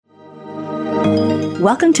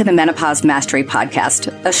Welcome to the Menopause Mastery Podcast,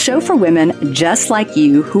 a show for women just like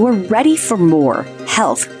you who are ready for more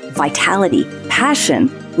health, vitality, passion,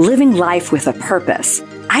 living life with a purpose.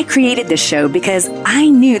 I created this show because I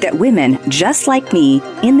knew that women just like me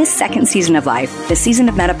in this second season of life, the season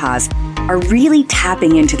of menopause, are really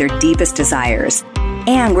tapping into their deepest desires.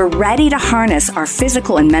 And we're ready to harness our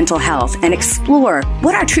physical and mental health and explore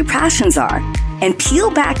what our true passions are and peel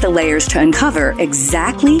back the layers to uncover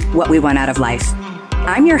exactly what we want out of life.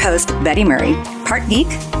 I'm your host, Betty Murray, part geek,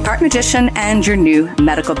 part magician, and your new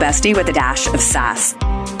medical bestie with a dash of sass.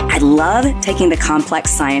 I love taking the complex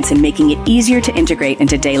science and making it easier to integrate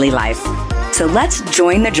into daily life. So let's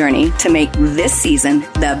join the journey to make this season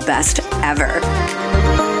the best ever.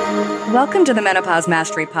 Welcome to the Menopause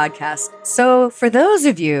Mastery Podcast. So for those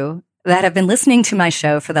of you that have been listening to my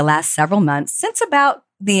show for the last several months, since about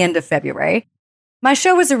the end of February, my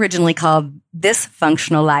show was originally called This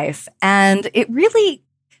Functional Life, and it really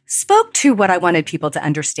spoke to what I wanted people to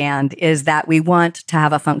understand is that we want to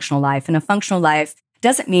have a functional life, and a functional life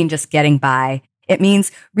doesn't mean just getting by. It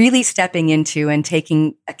means really stepping into and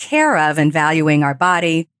taking care of and valuing our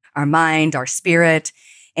body, our mind, our spirit,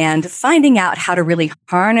 and finding out how to really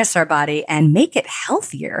harness our body and make it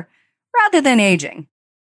healthier rather than aging.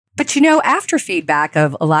 But after feedback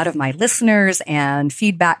of a lot of my listeners and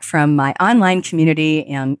feedback from my online community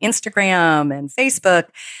and Instagram and Facebook,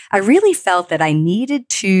 I really felt that I needed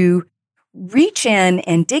to reach in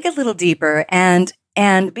and dig a little deeper and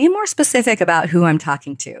be more specific about who I'm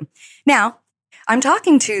talking to. Now, I'm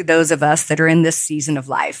talking to those of us that are in this season of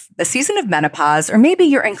life, the season of menopause, or maybe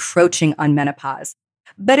you're encroaching on menopause.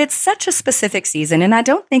 But it's such a specific season, and I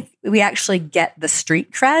don't think we actually get the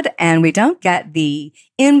street cred, and we don't get the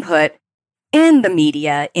input in the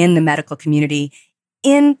media, in the medical community,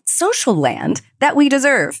 in social land that we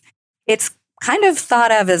deserve. It's kind of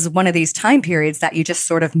thought of as one of these time periods that you just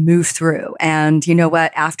sort of move through. And you know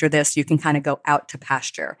what? After this, you can kind of go out to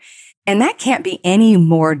pasture. And that can't be any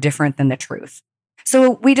more different than the truth.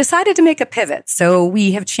 So we decided to make a pivot. So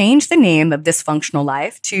we have changed the name of This Functional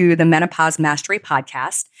Life to the Menopause Mastery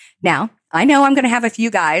Podcast. Now, I know I'm going to have a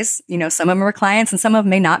few guys, some of them are clients and some of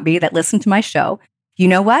them may not be, that listen to my show. You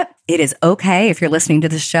know what? It is okay if you're listening to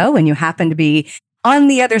the show and you happen to be on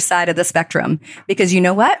the other side of the spectrum, because you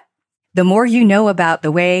know what? The more you know about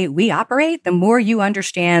the way we operate, the more you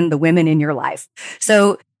understand the women in your life.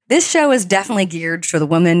 So this show is definitely geared for the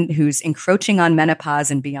woman who's encroaching on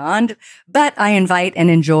menopause and beyond, but I invite and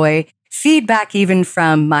enjoy feedback even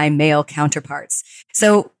from my male counterparts.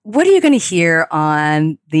 So what are you going to hear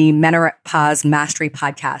on the Menopause Mastery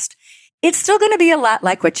Podcast? It's still going to be a lot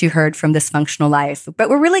like what you heard from This Functional Life, but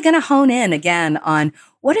we're really going to hone in again on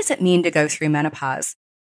what does it mean to go through menopause?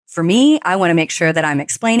 For me, I want to make sure that I'm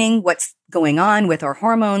explaining what's going on with our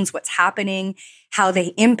hormones, what's happening, how they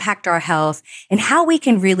impact our health, and how we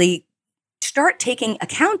can really start taking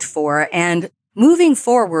account for and moving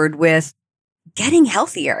forward with getting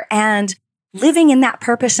healthier and living in that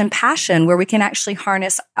purpose and passion where we can actually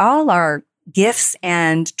harness all our gifts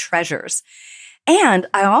and treasures. And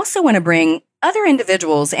I also want to bring other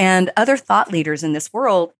individuals and other thought leaders in this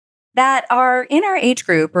world that are in our age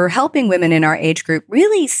group or helping women in our age group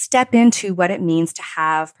really step into what it means to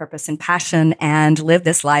have purpose and passion and live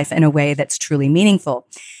this life in a way that's truly meaningful.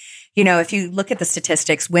 If you look at the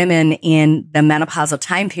statistics, women in the menopausal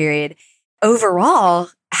time period overall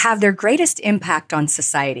have their greatest impact on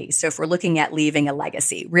society. So if we're looking at leaving a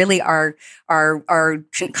legacy, really our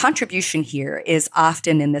contribution here is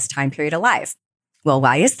often in this time period of life. Well,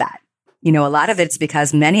 why is that? A lot of it's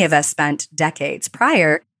because many of us spent decades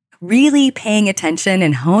prior really paying attention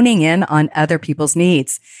and honing in on other people's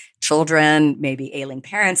needs. Children, maybe ailing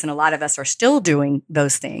parents, and a lot of us are still doing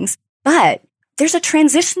those things. But there's a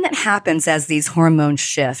transition that happens as these hormones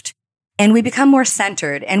shift, and we become more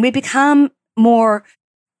centered, and we become more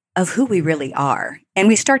of who we really are. And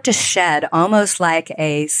we start to shed, almost like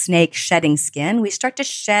a snake shedding skin. We start to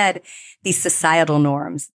shed these societal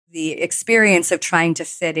norms, the experience of trying to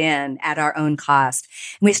fit in at our own cost.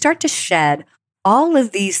 And we start to shed all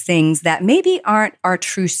of these things that maybe aren't our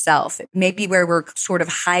true self, maybe where we're sort of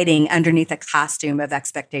hiding underneath a costume of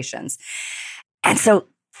expectations. And so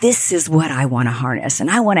this is what I want to harness. And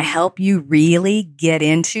I want to help you really get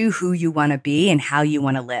into who you want to be and how you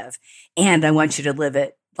want to live. And I want you to live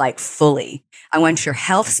it like fully. I want your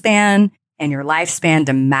health span and your lifespan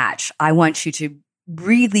to match. I want you to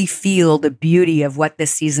really feel the beauty of what this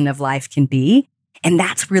season of life can be. And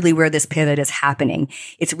that's really where this pivot is happening.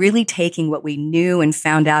 It's really taking what we knew and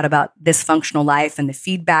found out about this functional life and the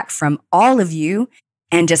feedback from all of you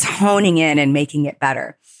and just honing in and making it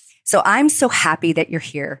better. So I'm so happy that you're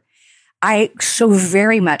here. I so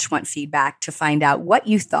very much want feedback to find out what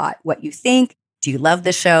you thought, what you think. Do you love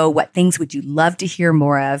the show? What things would you love to hear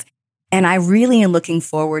more of? And I really am looking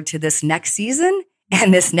forward to this next season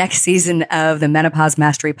and this next season of the Menopause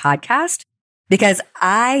Mastery podcast, because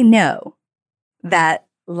I know that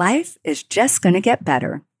life is just going to get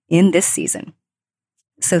better in this season.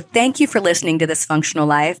 So thank you for listening to This Functional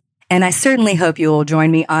Life. And I certainly hope you will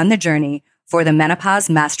join me on the journey for the Menopause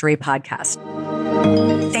Mastery podcast.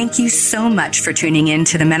 Thank you so much for tuning in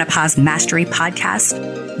to the Menopause Mastery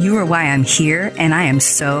podcast. You are why I'm here, and I am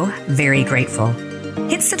so very grateful.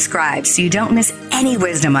 Hit subscribe so you don't miss any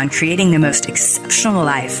wisdom on creating the most exceptional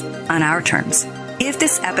life on our terms. If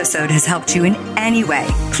this episode has helped you in any way,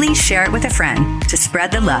 please share it with a friend to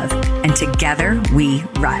spread the love, and together we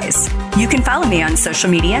rise. You can follow me on social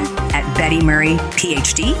media at Betty Murray,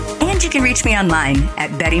 PhD, and you can reach me online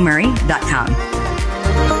at bettymurray.com.